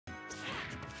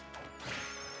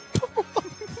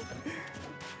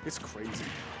It's crazy.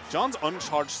 John's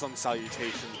uncharged Sun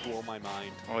Salutations blow my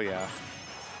mind. Oh, yeah.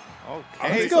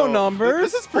 Okay. Let's go,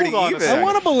 Numbers. This is pretty Hold on a even. second. I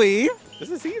want to believe.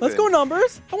 This is even. Let's go,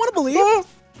 Numbers. I want to believe.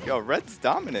 Yo, Red's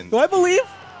dominant. Do I believe?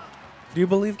 Do you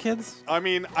believe, kids? I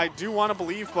mean, I do want to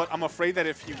believe, but I'm afraid that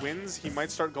if he wins, he might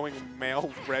start going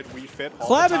male red Wii Fit all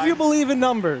Clap the time. if you believe in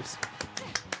Numbers.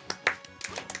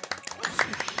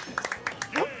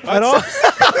 I don't.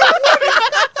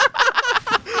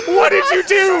 What did you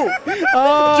do?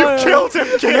 You killed him,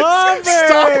 kids! Numbers!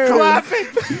 Stop clapping!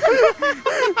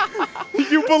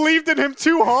 You believed in him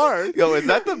too hard. Yo, is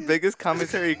that the biggest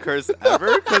commentary curse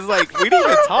ever? Because, like, we didn't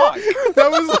even talk.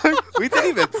 That was like... We didn't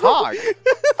even talk.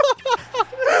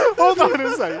 Hold on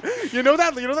a second. You know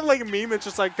that like meme that's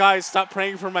just like, guys, stop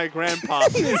praying for my grandpa.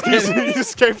 He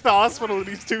escaped the hospital and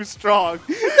he's too strong.